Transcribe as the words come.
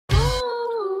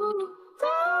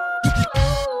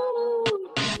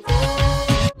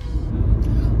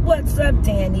What's up,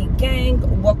 Danny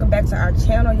gang? Welcome back to our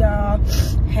channel, y'all.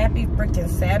 Happy freaking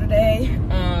Saturday.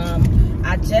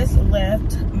 I just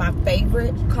left my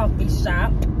favorite coffee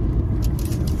shop,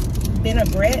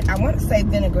 Vinaigrette. I want to say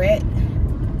Vinaigrette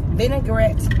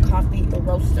Coffee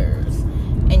Roasters.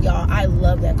 And y'all, I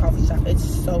love that coffee shop. It's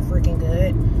so freaking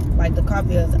good. Like, the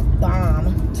coffee is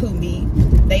bomb to me.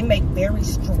 They make very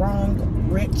strong,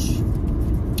 rich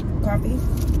coffee.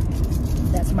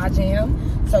 That's my jam.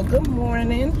 So good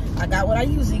morning. I got what I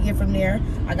usually get from there.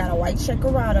 I got a white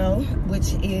Checorado,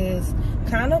 which is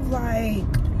kind of like,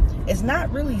 it's not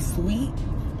really sweet.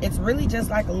 It's really just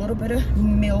like a little bit of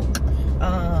milk,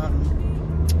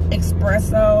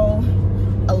 espresso,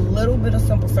 a little bit of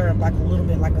simple syrup, like a little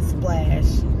bit, like a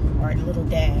splash or a little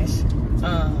dash.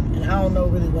 And I don't know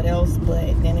really what else,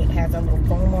 but then it has a little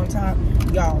foam on top.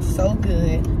 Y'all, so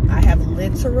good. I have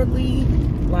literally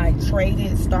like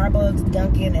traded Starbucks,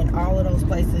 Dunkin', and all of those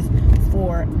places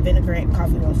for Vinaigrette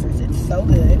Coffee Roasters. It's so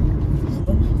good.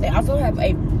 They also have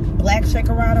a black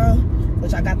Checorado,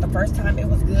 which I got the first time. It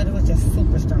was good. It was just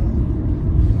super strong.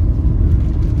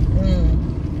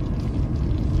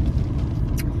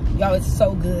 Y'all, it's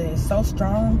so good. It's so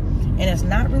strong, and it's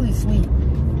not really sweet.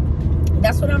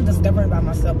 That's what I'm discovering about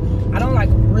myself. I don't like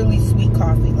really sweet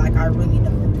coffee. Like, I really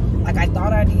don't. Like, I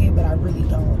thought I did, but I really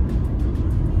don't.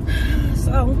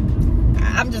 So,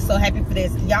 I'm just so happy for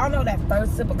this. Y'all know that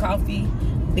first sip of coffee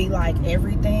be like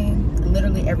everything.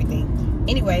 Literally everything.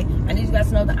 Anyway, I need you guys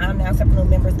to know that I'm now separate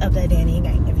members of the Danny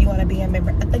gang. If you want to be a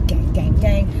member of the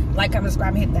gang, like, comment,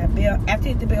 subscribe, and hit that bell. After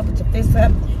you hit the bell, put your fists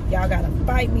up. Y'all gotta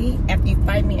fight me. After you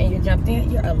fight me and you jumped in,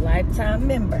 you're a lifetime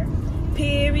member.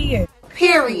 Period.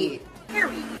 Period.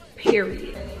 Period.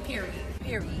 Period. Period.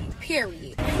 Period.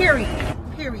 Period. Period.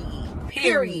 Period.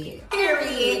 Period.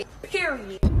 Period.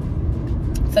 Period.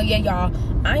 So yeah,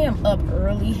 y'all, I am up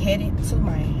early, headed to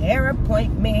my hair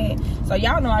appointment. So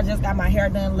y'all know I just got my hair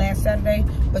done last Saturday,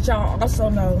 but y'all also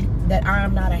know that I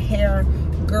am not a hair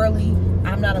girly.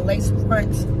 I'm not a lace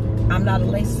front. I'm not a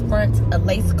lace front, a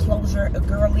lace closure, a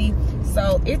girly.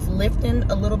 So it's lifting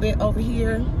a little bit over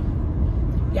here.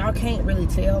 Y'all can't really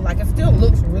tell. Like, it still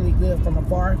looks really good from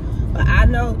afar, but I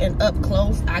know and up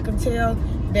close I can tell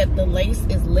that the lace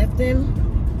is lifting.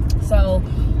 So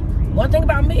one thing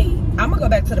about me, I'm gonna go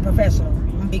back to the professional,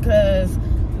 because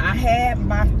I had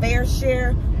my fair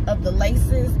share of the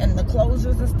laces and the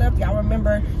closures and stuff. Y'all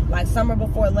remember, like, summer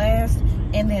before last,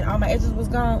 and then all my edges was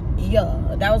gone?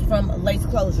 Yeah, that was from lace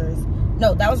closures.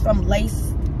 No, that was from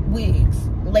lace wigs,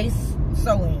 lace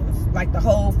sew-ins, like the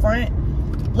whole front.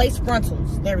 Lace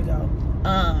frontals, there we go.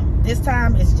 This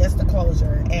time it's just a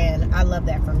closure, and I love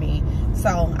that for me.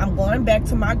 So I'm going back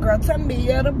to my girl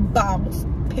Tamia the boss,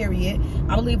 period.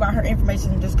 I will leave all her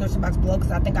information in the description box below,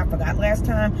 because I think I forgot last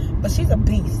time, but she's a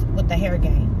beast with the hair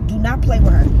game. Do not play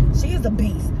with her. She is a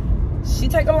beast. She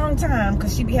take a long time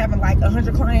because she be having like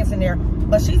 100 clients in there,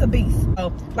 but she's a beast.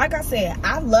 So like I said,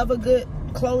 I love a good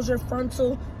closure,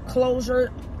 frontal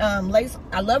closure, lace.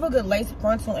 I love a good lace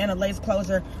frontal and a lace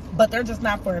closure, but they're just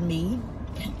not for me.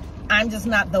 I'm just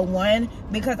not the one,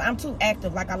 because I'm too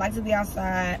active. Like, I like to be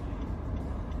outside.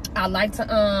 I like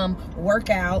to work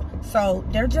out. So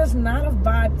they're just not a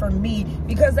vibe for me,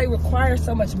 because they require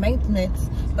so much maintenance,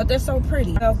 but they're so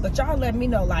pretty. But y'all let me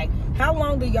know, like, how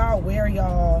long do y'all wear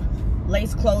y'all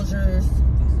lace closures,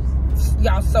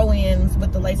 y'all sew-ins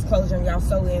with the lace closure, and y'all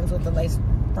sew-ins with the lace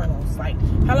frontals? Like,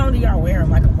 how long do y'all wear them?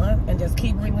 Like a month, and just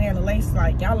keep relaying the lace?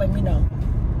 Like, y'all let me know.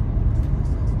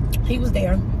 He was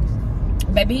there.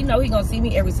 Baby, he know he gonna see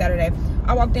me every Saturday.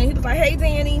 I walked in, he was like, hey,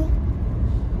 Danny.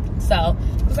 So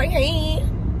I was like, hey.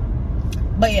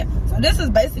 But yeah, so this is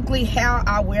basically how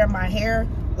I wear my hair,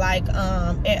 like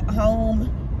at home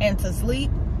and to sleep.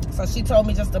 So she told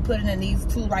me just to put it in these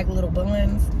two like little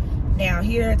buns down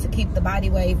here to keep the body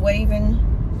wave waving.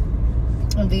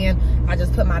 And then I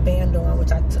just put my band on,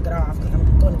 which I took it off because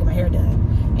I'm going to get my hair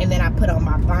done. And then I put on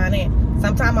my bonnet.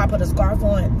 Sometimes I put a scarf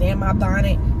on, then my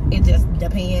bonnet. It just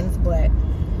depends. But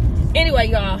anyway,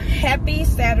 y'all, happy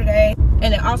Saturday.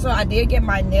 And then also, I did get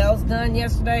my nails done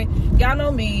yesterday. Y'all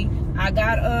know me. I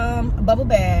got a bubble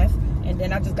bath, and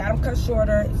then I just got them cut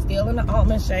shorter, still in the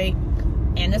almond shape.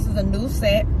 And this is a new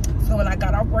set. So when I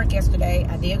got off work yesterday,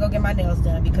 I did go get my nails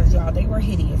done, because y'all, they were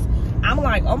hideous. I'm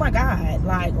like, oh my God,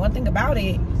 like, one thing about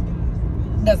it,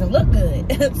 doesn't look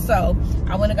good. So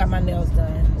I went and got my nails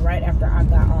done right after I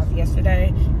got off yesterday.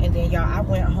 And then y'all, I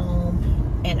went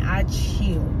home and I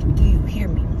chilled. Do you hear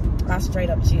me? I straight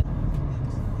up chilled.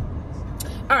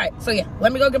 All right, so yeah,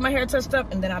 let me go get my hair touched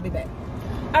up, and then I'll be back.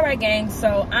 All right, gang,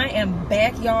 so I am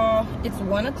back, y'all. It's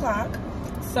 1 o'clock.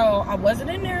 So I wasn't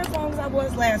in there as long as I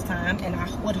was last time, and I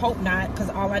would hope not, because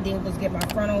all I did was get my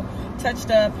frontal touched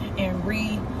up and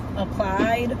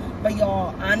reapplied. But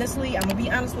y'all, honestly, I'm gonna be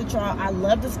honest with y'all, I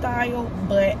love the style,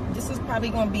 but this is probably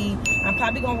gonna be, I'm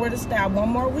probably gonna wear the style one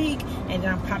more week, and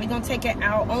then I'm probably gonna take it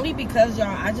out, only because y'all,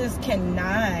 I just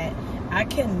cannot, I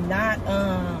cannot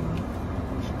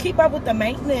keep up with the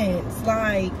maintenance.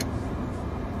 Like,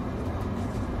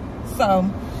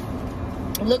 so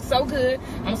it looks so good.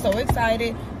 I'm so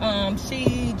excited.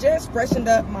 She just freshened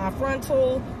up my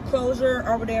frontal closure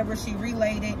or whatever. She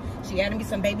relayed it. She added me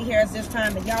some baby hairs this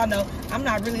time, and y'all know I'm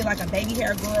not really like a baby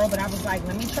hair girl, but I was like,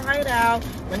 let me try it out,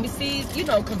 let me see, you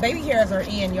know, because baby hairs are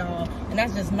in, y'all, and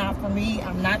that's just not for me.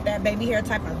 I'm not that baby hair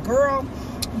type of girl.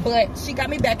 But she got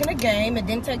me back in the game. It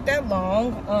didn't take that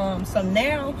long. So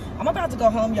now I'm about to go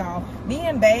home, y'all. Me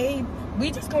and babe,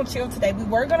 we just gonna chill today. We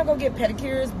were gonna go get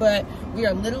pedicures, but we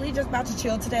are literally just about to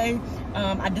chill today.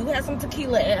 I do have some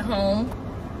tequila at home,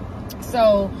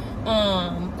 so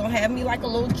gonna have me like a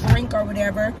little drink or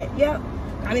whatever. Yep,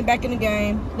 got me back in the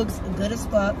game. Looks good as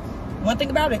fuck. One thing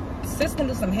about it, sis can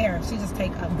do some hair. She just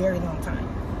take a very long time,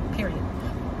 period.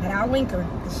 But I'll link her,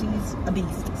 because she's a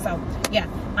beast. So yeah,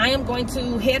 I am going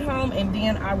to head home, and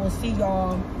then I will see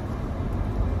y'all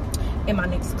in my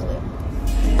next clip.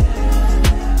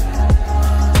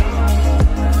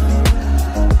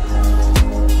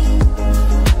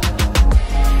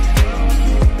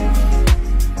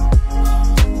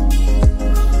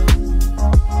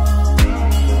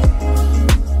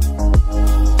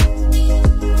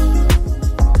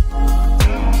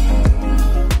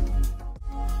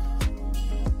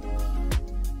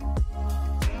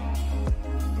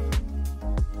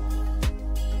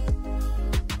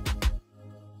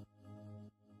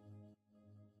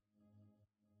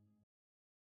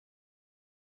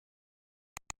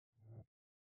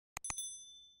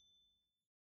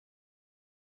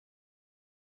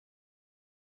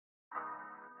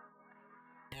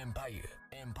 Empire.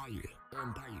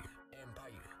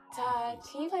 Todd,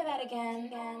 can you play that again?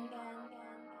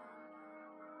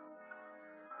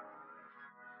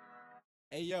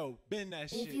 Hey yo, bend that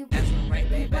shit. That's one right,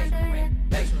 baby. That's one right.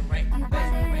 That's one right.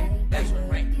 That's one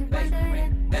right. That's one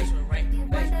right. That's one right.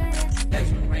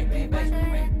 That's one right, baby. That's one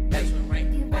right. That's one right. That's one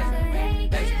right.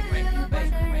 That's one right.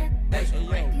 That's one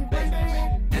right.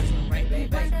 That's one right. That's one right,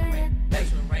 baby.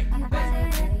 That's one right. That's one right. That's one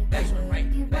right. That's one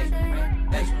right.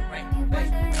 That's one right.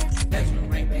 That's one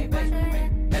right, baby. That's one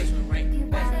right. That's one right.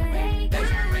 That's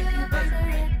one right. That's one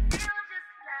right. That's one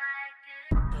right.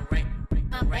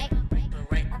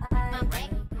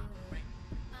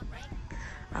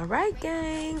 All right,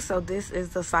 gang, so this is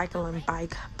the cycling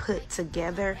bike put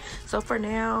together. So for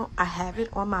now, I have it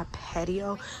on my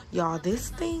patio. Y'all, this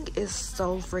thing is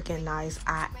so freaking nice.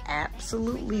 I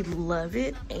absolutely love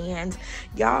it. And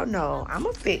y'all know I'm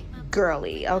a fit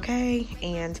girly, okay?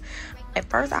 And at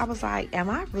first I was like, am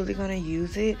I really gonna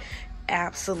use it?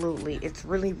 Absolutely. It's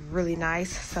really, really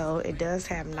nice. So it does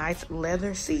have nice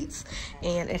leather seats,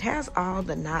 and it has all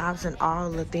the knobs and all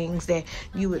the things that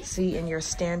you would see in your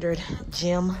standard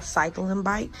gym cycling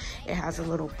bike. It has a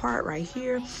little part right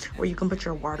here where you can put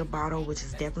your water bottle, which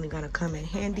is definitely going to come in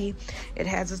handy. It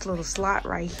has this little slot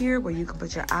right here where you can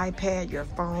put your iPad, your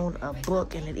phone, a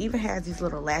book, and it even has these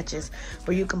little latches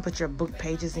where you can put your book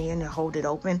pages in and hold it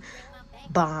open.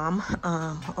 Bomb.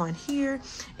 On here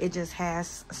it just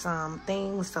has some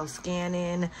things, so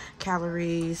scanning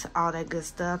calories, all that good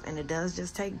stuff, and it does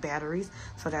just take batteries,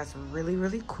 so that's really,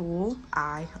 really cool.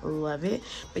 I love it.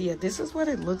 But yeah, this is what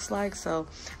it looks like. So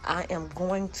I am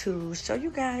going to show you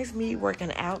guys me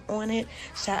working out on it.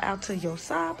 Shout out to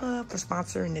Yosaba for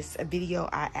sponsoring this video.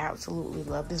 I absolutely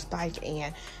love this bike,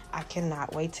 and I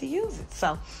cannot wait to use it.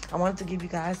 So I wanted to give you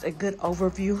guys a good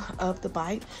overview of the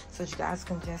bike so you guys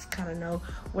can just kind of know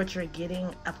what you're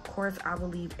getting. Of course, I will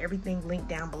leave everything linked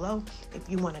down below if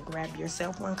you want to grab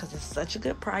yourself one, because it's such a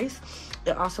good price.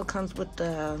 It also comes with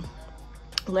the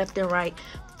left and right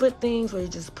foot things where you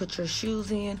just put your shoes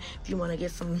in if you want to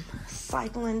get some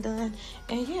cycling done.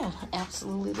 And yeah,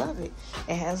 absolutely love it.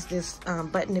 It has this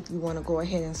button if you want to go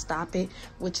ahead and stop it,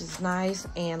 which is nice.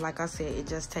 And like I said, it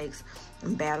just takes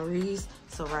batteries.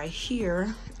 So right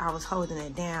here I was holding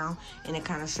it down, and it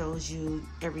kind of shows you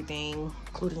everything,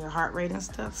 including your heart rate and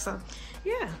stuff. So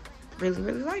yeah, really,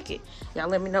 really like it. Y'all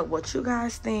let me know what you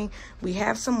guys think. We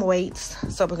have some weights,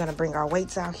 so we're gonna bring our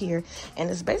weights out here,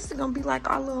 and it's basically gonna be like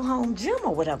our little home gym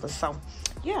or whatever. So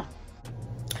yeah.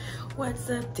 What's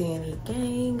up, Danny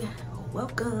gang?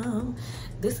 Welcome.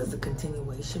 This is a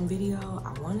continuation video.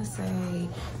 I want to say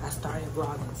I started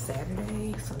vlogging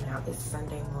Saturday, so now it's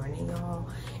Sunday morning, y'all.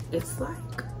 It's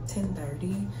like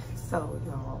 10:30. So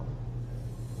y'all,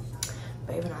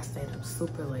 Babe and I stayed up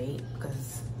super late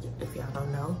because if y'all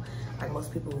don't know, like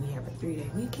most people, we have a 3-day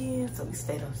weekend, so we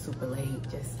stayed up super late,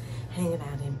 just hanging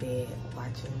out in bed,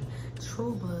 watching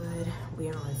True Blood. We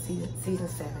are on season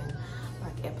 7,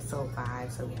 like episode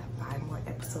 5, so we have 5 more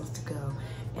episodes to go.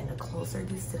 And the closer it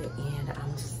gets to the end,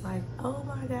 I'm just like, oh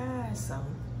my gosh. So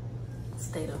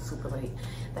stayed up super late.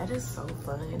 That is so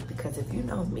fun because if you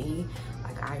know me,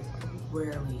 like I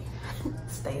rarely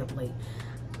stay up late.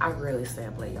 I rarely stay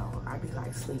up late, y'all. I be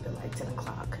like sleeping like 10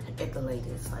 o'clock at the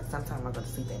latest. Like sometimes I go to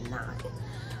sleep at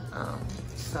 9.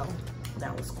 So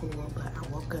that was cool, but I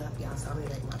woke up, y'all saw me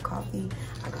make my coffee.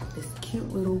 I got this cute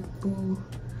little boo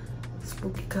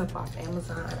spooky cup off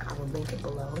Amazon. I will link it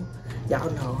below.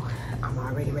 Y'all know I'm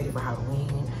already ready for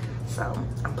Halloween, so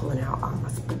I'm pulling out all my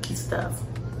spooky stuff.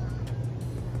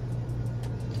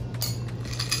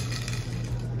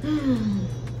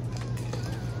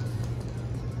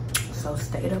 So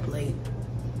stayed up late,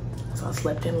 so I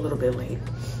slept in a little bit late.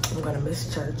 I'm gonna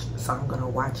miss church, so I'm gonna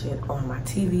watch it on my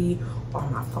TV,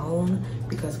 on my phone,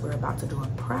 because we're about to do a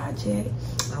project.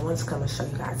 I want to come and show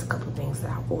you guys a couple of things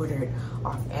that I ordered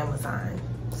off Amazon.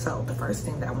 So the first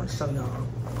thing that I want to show y'all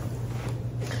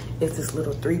is this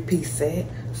little 3-piece set.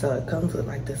 So it comes with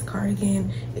like this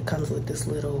cardigan, it comes with this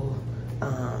little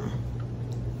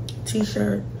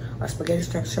t-shirt, a spaghetti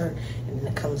strap shirt, and then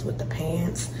it comes with the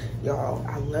pants. Y'all,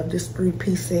 I love this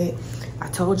 3-piece set. I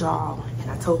told y'all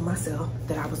and I told myself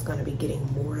that I was gonna be getting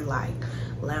more like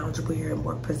lounge wear,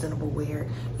 more presentable wear,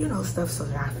 you know, stuff so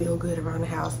that I feel good around the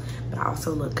house, but I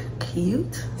also look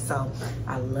cute. So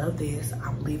I love this.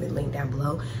 I'll leave it linked down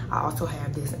below. I also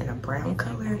have this in a brown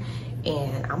color,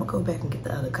 and I'm gonna go back and get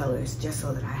the other colors just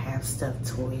so that I have stuff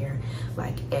to wear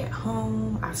like at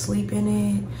home. I sleep in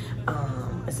it.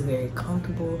 It's very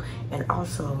comfortable, and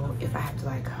also if I have to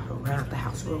like run out the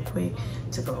house real quick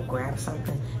to go grab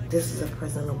something, this is a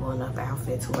presentable enough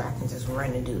outfit to where I can just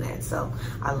run and do that. So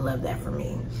I love that for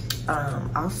me.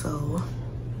 Also,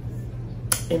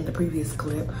 in the previous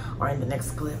clip, or in the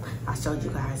next clip, I showed you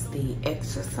guys the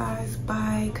exercise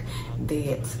bike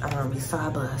that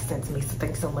Usaba sent to me. So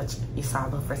thanks so much,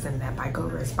 Usaba, for sending that bike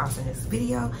over and sponsoring this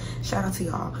video. Shout out to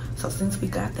y'all. So since we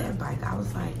got that bike, I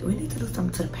was like, we need to do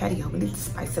something to the patio. We need to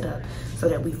spice it up so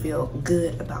that we feel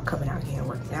good about coming out here and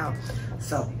working out.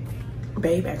 So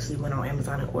Babe actually went on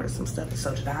Amazon and ordered some stuff, and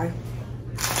so did I.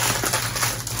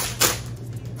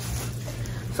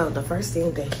 So the first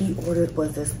thing that he ordered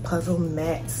was this puzzle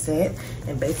mat set,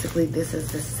 and basically this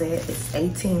is the set. It's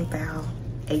 18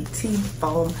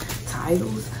 foam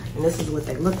tiles, and this is what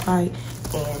they look like.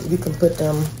 And you can put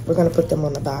them, we're gonna put them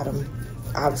on the bottom,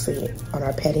 obviously on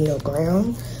our patio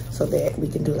ground, so that we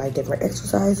can do like different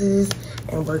exercises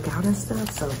and work out and stuff.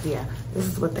 So yeah, this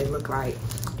is what they look like.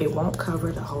 It won't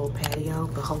cover the whole patio,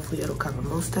 but hopefully it'll cover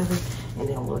most of it, and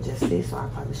then we'll just see. So I'll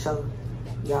probably show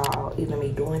y'all either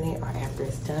me doing it or after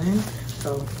it's done.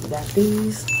 So we got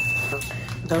these.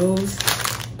 Those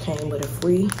came with a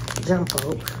free jump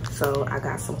rope. So I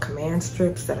got some command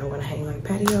strips that I want to hang on the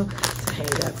patio to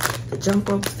hang up the jump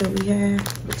ropes that we have,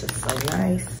 which is so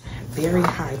nice. Very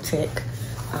high-tech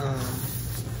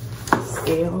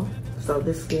scale. So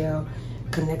this scale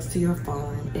connects to your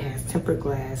phone. It has tempered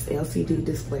glass, LCD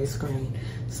display screen,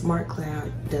 smart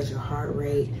cloud, does your heart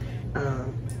rate.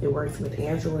 It works with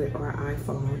Android or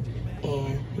iPhone,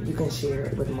 and you can share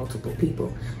it with multiple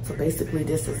people. So basically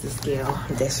this is the scale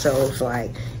that shows like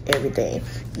everything,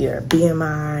 your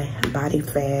BMI, body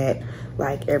fat,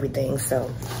 like everything.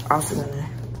 So also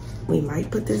we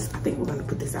might put this, I think we're gonna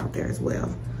put this out there as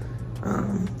well,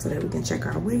 so that we can check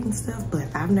our weight and stuff. But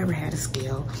I've never had a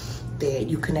scale that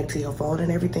you connect to your phone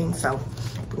and everything, so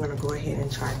we're gonna go ahead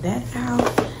and try that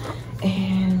out.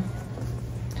 And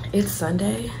it's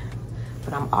Sunday,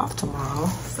 but I'm off tomorrow,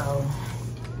 so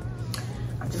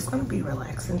I'm just gonna be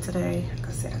relaxing today. Like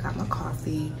I said, I got my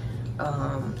coffee.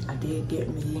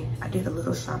 I did a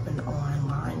little shopping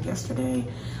online yesterday,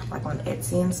 like on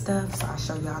Etsy and stuff, so I'll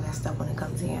show y'all that stuff when it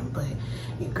comes in. But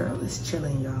your girl is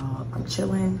chilling, y'all. I'm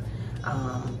chilling.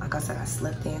 Like I said, I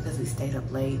slept in because we stayed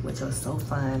up late, which was so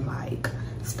fun. Like,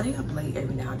 stay up late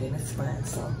every now and then, it's fun.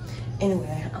 So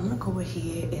anyway, I'm gonna go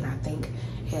ahead and I think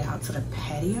head out to the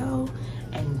patio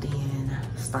and then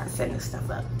start setting this stuff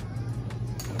up.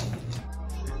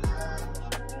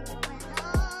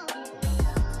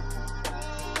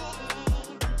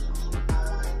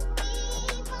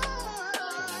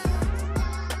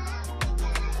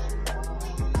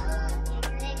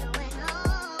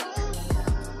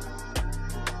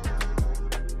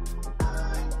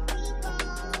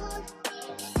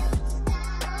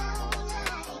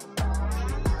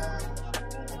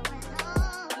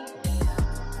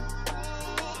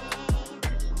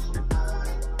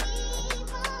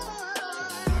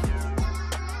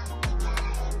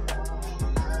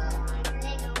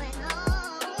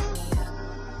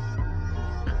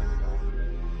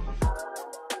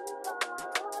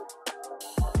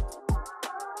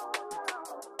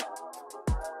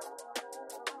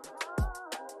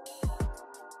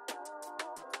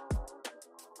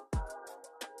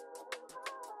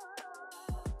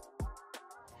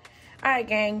 Alright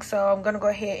gang, so I'm gonna go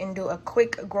ahead and do a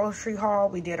quick grocery haul.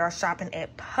 We did our shopping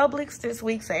at Publix this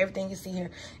week, so everything you see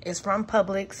here is from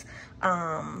Publix.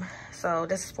 So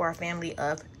this is for a family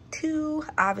of 2,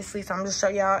 obviously, so I'm just show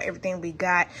y'all everything we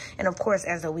got. And of course,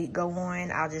 as the week go on,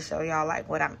 I'll just show y'all like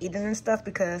what I'm eating and stuff,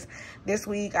 because this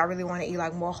week I really want to eat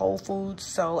like more whole foods,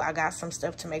 so I got some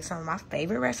stuff to make some of my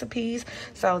favorite recipes.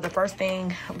 So the first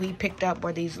thing we picked up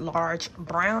were these large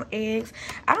brown eggs.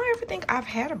 I don't ever think I've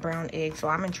had a brown egg, so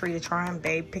I'm intrigued to try them.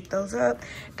 Babe picked those up.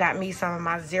 Got me some of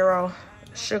my zero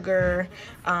sugar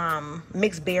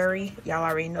mixed berry. Y'all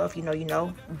already know, if you know you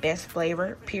know, best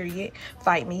flavor, period.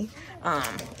 Fight me.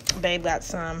 Babe got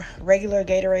some regular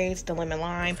Gatorades, the lemon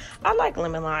lime. I like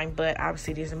lemon lime, but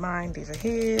obviously these are mine, these are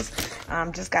his.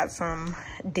 Just got some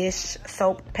dish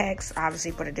soap packs,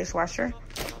 obviously for the dishwasher.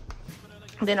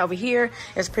 Then over here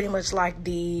is pretty much like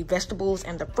the vegetables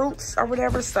and the fruits or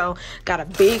whatever. So got a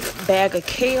big bag of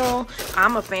kale.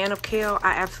 I'm a fan of kale.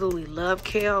 I absolutely love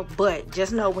kale. But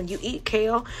just know, when you eat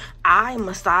kale, I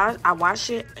wash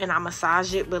it and I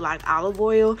massage it with like olive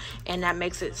oil, and that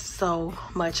makes it so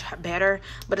much better.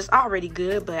 But it's already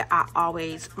good, but I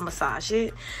always massage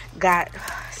it. Got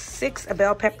 6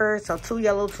 bell peppers, so 2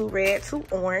 yellow, 2 red, 2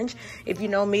 orange. If you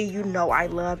know me, you know I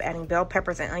love adding bell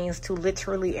peppers and onions to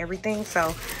literally everything.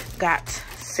 So got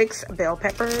 6 bell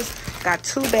peppers. Got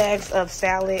 2 bags of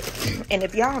salad. And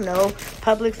if y'all know,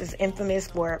 Publix is infamous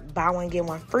for buy one get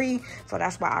one free. So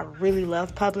that's why I really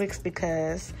love Publix,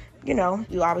 because you know,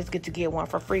 you always get to get one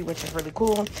for free, which is really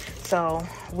cool. So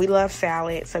we love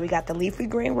salad. So we got the leafy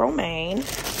green romaine,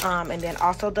 and then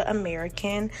also the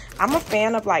American. I'm a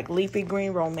fan of like leafy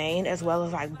green romaine as well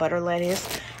as like butter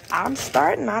lettuce. I'm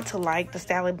starting not to like the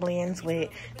salad blends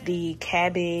with the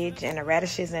cabbage and the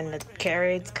radishes and the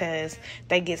carrots, because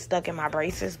they get stuck in my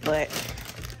braces. But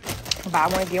buy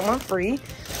one get one free.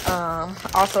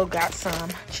 Also got some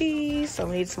cheese, so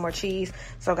we need some more cheese.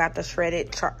 So got the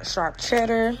shredded sharp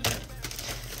cheddar.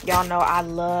 Y'all know I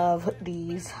love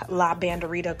these La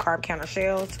Banderita carb counter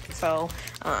shells. So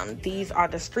these are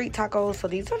the street tacos. So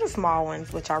these are the small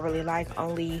ones, which I really like.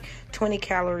 Only 20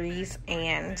 calories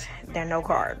and they're no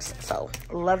carbs. So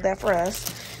love that for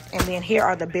us. And then here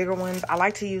are the bigger ones. I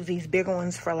like to use these bigger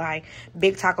ones for like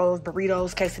big tacos,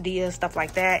 burritos, quesadillas, stuff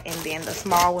like that. And then the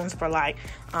small ones for like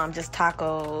just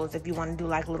tacos. If you want to do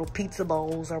like little pizza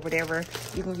bowls or whatever,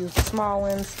 you can use the small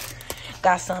ones.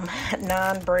 Got some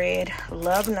naan bread.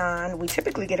 Love naan. We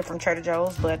typically get it from Trader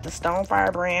Joe's, but the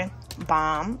Stonefire brand,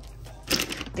 bomb.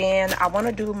 Then I want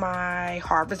to do my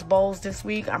harvest bowls this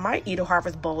week. I might eat a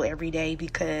harvest bowl every day,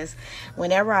 because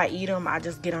whenever I eat them, I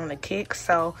just get on a kick.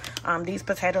 So these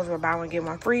potatoes were buy one get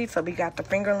one free. So we got the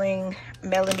fingerling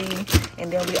melody,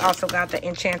 and then we also got the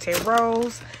enchanted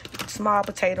rose. Small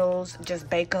potatoes, just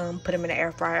bake them, put them in the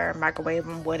air fryer, microwave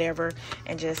them, whatever,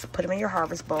 and just put them in your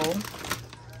harvest bowl.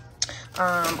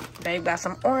 Babe got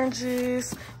some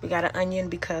oranges. We got an onion,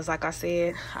 because like I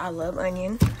said, I love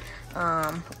onion.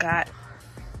 Got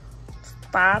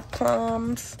 5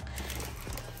 plums.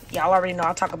 Y'all already know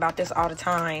I talk about this all the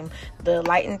time. The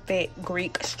Light and Fit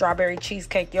Greek strawberry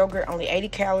cheesecake yogurt, only 80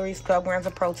 calories, 12 grams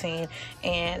of protein.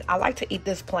 And I like to eat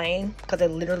this plain because it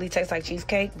literally tastes like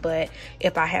cheesecake. But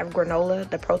if I have granola,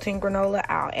 the protein granola,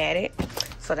 I'll add it.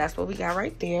 So that's what we got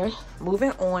right there.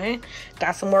 Moving on,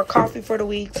 got some more coffee for the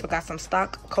week. So got some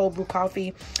stock cold brew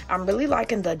coffee. I'm really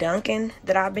liking the Dunkin'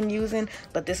 that I've been using,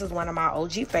 but this is one of my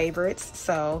OG favorites.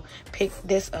 So pick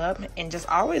this up and just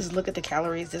always look at the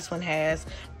calories. This one has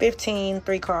 15,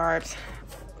 3 carbs,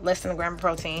 less than a gram of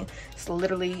protein. It's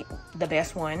literally the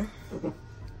best one.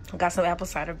 Got some apple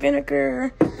cider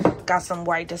vinegar. Got some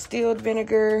white distilled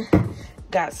vinegar.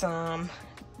 Got some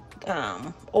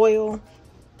oil,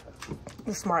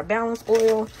 the Smart Balance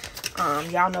oil.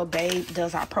 Y'all know Babe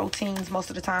does our proteins most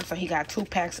of the time, so he got 2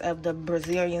 packs of the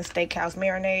Brazilian steakhouse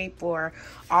marinade for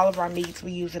all of our meats.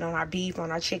 We use it on our beef,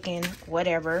 on our chicken,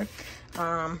 whatever.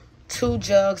 2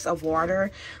 jugs of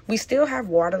water. We still have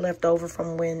water left over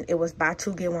from when it was buy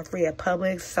 2 get 1 free at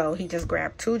Publix, so he just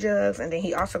grabbed 2 jugs, and then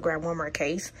he also grabbed 1 more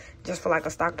case just for like a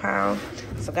stockpile.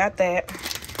 So got that.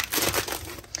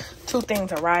 2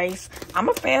 things of rice. I'm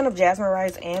a fan of jasmine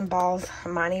rice and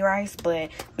basmati rice, but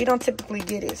we don't typically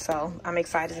get it, so I'm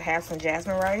excited to have some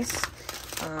jasmine rice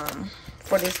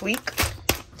for this week.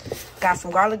 Got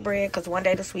some garlic bread, because one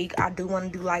day this week I do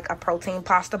want to do like a protein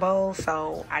pasta bowl,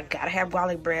 so I gotta have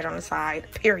garlic bread on the side,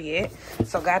 period.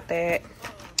 So got that.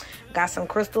 Got some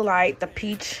Crystal Light, the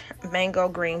peach mango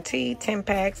green tea, 10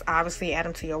 packs. Obviously, add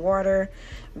them to your water.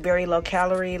 Very low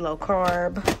calorie, low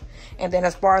carb. And then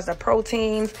as far as the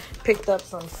proteins, picked up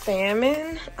some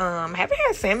salmon. Haven't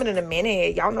had salmon in a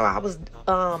minute. Y'all know I was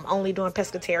only doing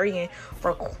pescatarian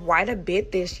for quite a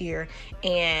bit this year.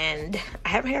 And I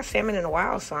haven't had salmon in a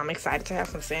while, so I'm excited to have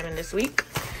some salmon this week.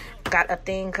 Got a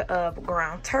thing of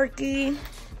ground turkey.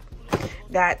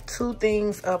 Got 2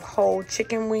 things of whole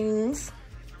chicken wings.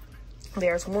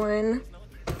 There's one.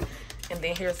 And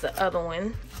then here's the other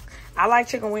one. I like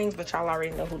chicken wings, but y'all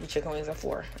already know who the chicken wings are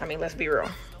for. I mean, let's be real.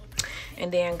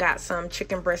 And then got some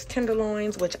chicken breast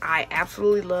tenderloins, which I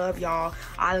absolutely love, y'all.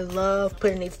 I love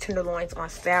putting these tenderloins on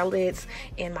salads,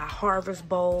 in my harvest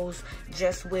bowls,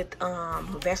 just with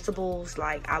vegetables.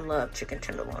 Like, I love chicken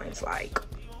tenderloins, like,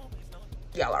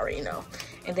 y'all already know.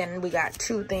 And then we got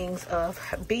 2 things of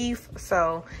beef.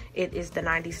 So it is the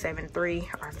 97.3,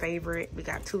 our favorite. We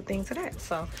got 2 things of that.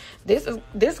 So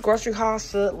this grocery haul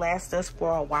should last us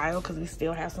for a while, because we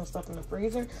still have some stuff in the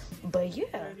freezer. But yeah.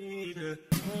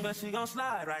 But she gon'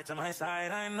 slide right to my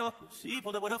side. I know she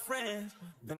pulled up with her friends.